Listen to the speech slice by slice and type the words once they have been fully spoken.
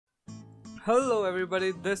Hello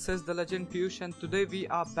everybody, this is theLegendPiyush and today we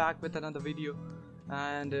are back with another video.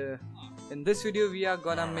 And in this video we are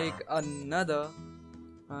gonna make another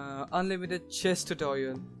unlimited chess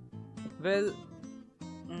tutorial. Well,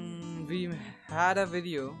 we had a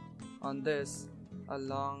video on this a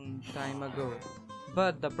long time ago,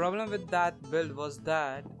 but the problem with that build was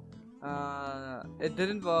that it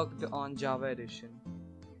didn't work on Java edition.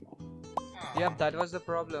 Yep, that was the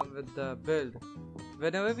problem with the build.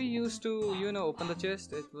 Whenever we used to, open the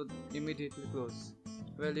chest, it would immediately close.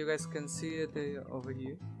 Well, you guys can see it over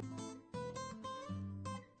here.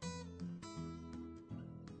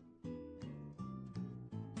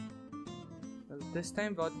 Well, this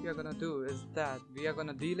time what we are gonna do is that we are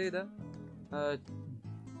gonna delay the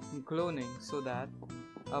cloning so that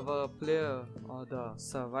our player or the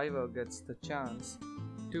survivor gets the chance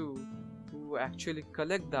to actually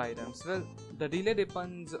collect the items. Well, the delay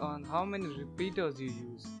depends on how many repeaters you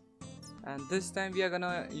use, and this time we are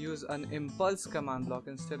gonna use an impulse command block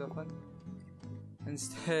instead of an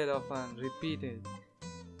repeated.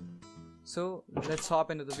 So let's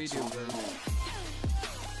hop into the video.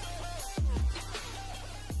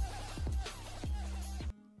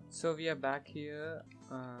 So we are back here.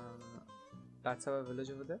 That's our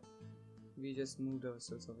village over there. We just moved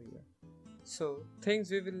ourselves over here. So things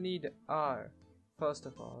we will need are, first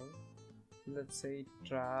of all, let's say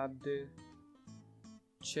trapped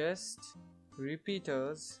chest,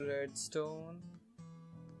 repeaters, redstone,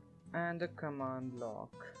 and a command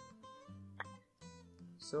block.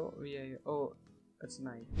 So we are, oh, it's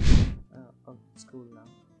night. It's cool now.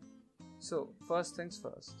 So first things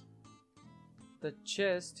first, the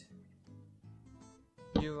chest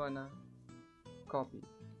you wanna copy,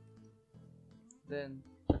 then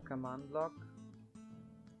the command block.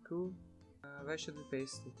 Cool. Where should we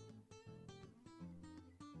paste it?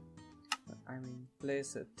 I mean,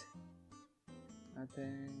 place it. I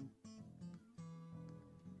think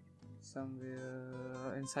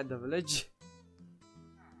somewhere inside the village.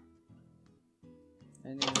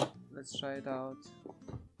 Anyway, let's try it out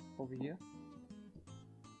over here.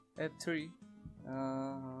 F3.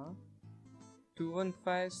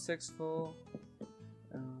 21564.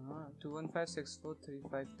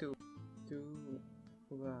 2156435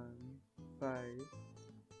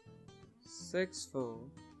 21564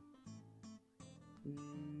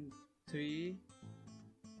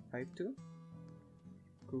 352.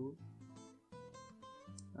 Cool.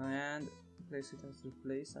 And place it as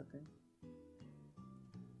replace, I think.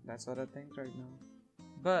 That's what I think right now.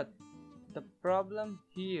 But the problem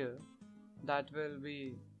here that will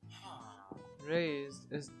be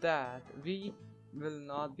raised is that we will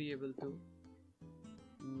not be able to,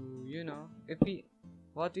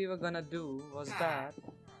 what we were gonna do was that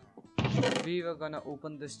we were gonna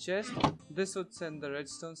open this chest. This would send the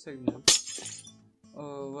redstone signal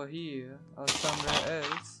over here or somewhere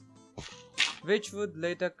else, which would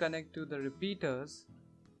later connect to the repeaters,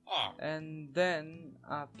 and then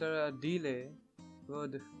after a delay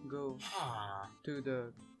would go to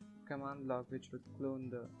the command block, which would clone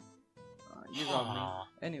the you got me.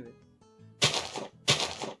 Anyway,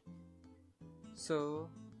 so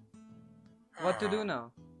what to do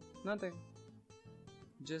now? Nothing.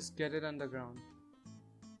 Just get it underground.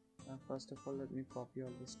 First of all, let me copy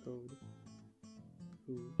all this code.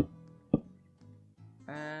 Cool.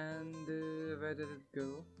 And where did it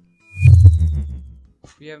go?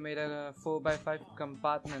 We have made a 4x5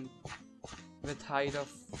 compartment with height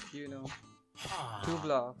of 2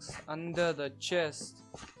 blocks under the chest.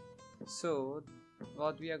 So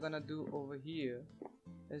what we are gonna do over here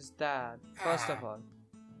is that, first of all,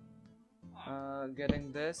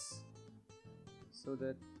 getting this so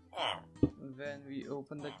that when we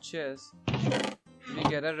open the chest we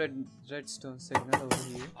get a redstone signal over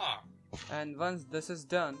here. And once this is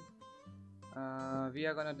done, we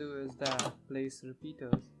are gonna do is that place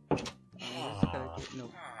repeaters. No.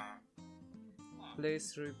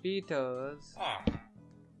 Place repeaters.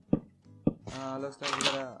 Looks like we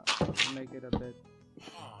gotta make it a bit.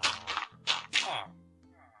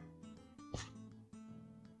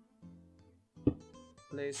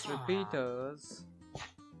 Place repeaters.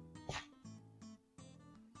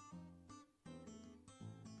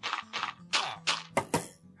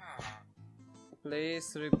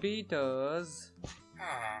 Place repeaters.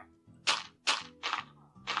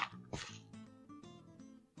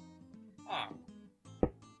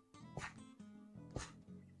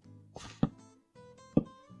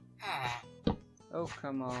 Oh,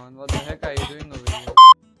 come on, what the heck are you doing over here?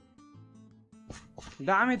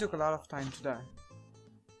 Damn, it took a lot of time to die.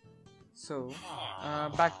 So,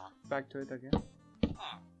 back to it again.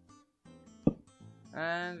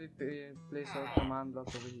 and we place our command block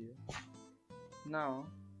over here. Now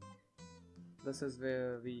this is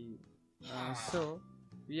where we so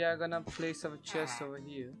we are gonna place our chest over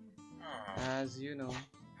here. As you know,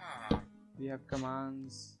 we have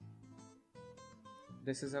commands.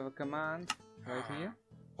 This is our command right here,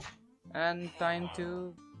 and time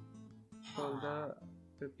to pull the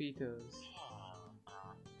repeaters.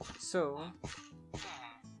 So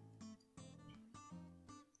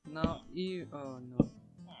now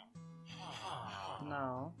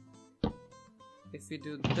now if we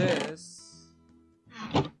do this,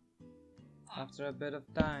 after a bit of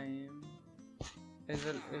time it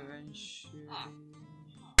will eventually.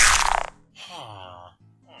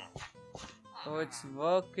 Oh, it's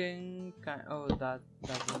working. Oh, that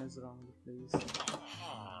one is wrong, please.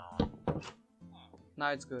 Now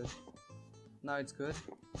it's good. Now it's good.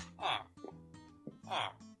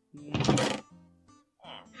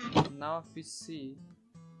 Now if we see,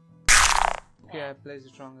 okay, I placed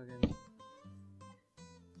it wrong again.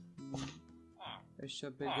 It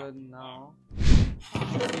should be good now.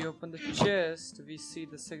 If we open the chest, we see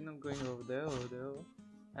the signal going over there,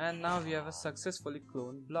 and now we have a successfully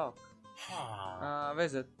cloned block. Where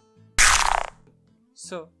is it?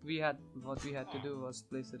 So what we had to do was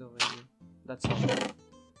place it over here. That's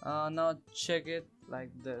all. Now check it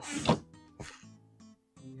like this.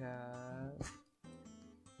 We have.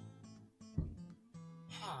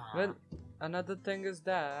 Well, another thing is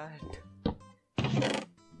that.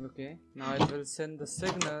 Okay, now it will send the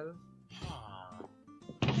signal,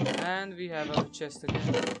 and we have our chest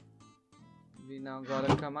again. We now got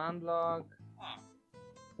a command block.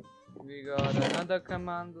 We got another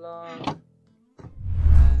command block,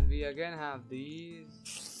 and we again have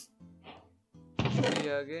these. We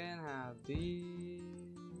again have these.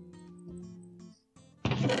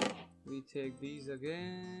 We take these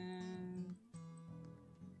again.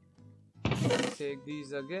 We take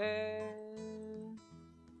these again.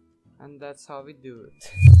 And that's how we do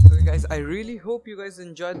it. Okay guys, I really hope you guys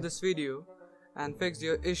enjoyed this video and fixed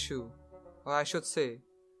your issue. Or I should say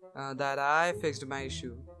that I fixed my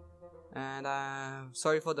issue. And I'm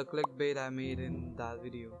sorry for the clickbait I made in that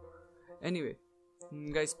video. Anyway,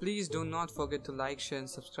 guys, please do not forget to like, share and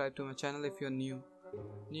subscribe to my channel if you're new.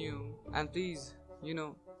 And please,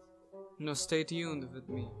 stay tuned with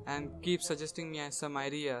me and keep suggesting me some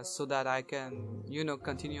ideas so that I can,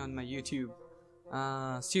 continue on my YouTube.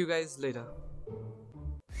 See you guys later.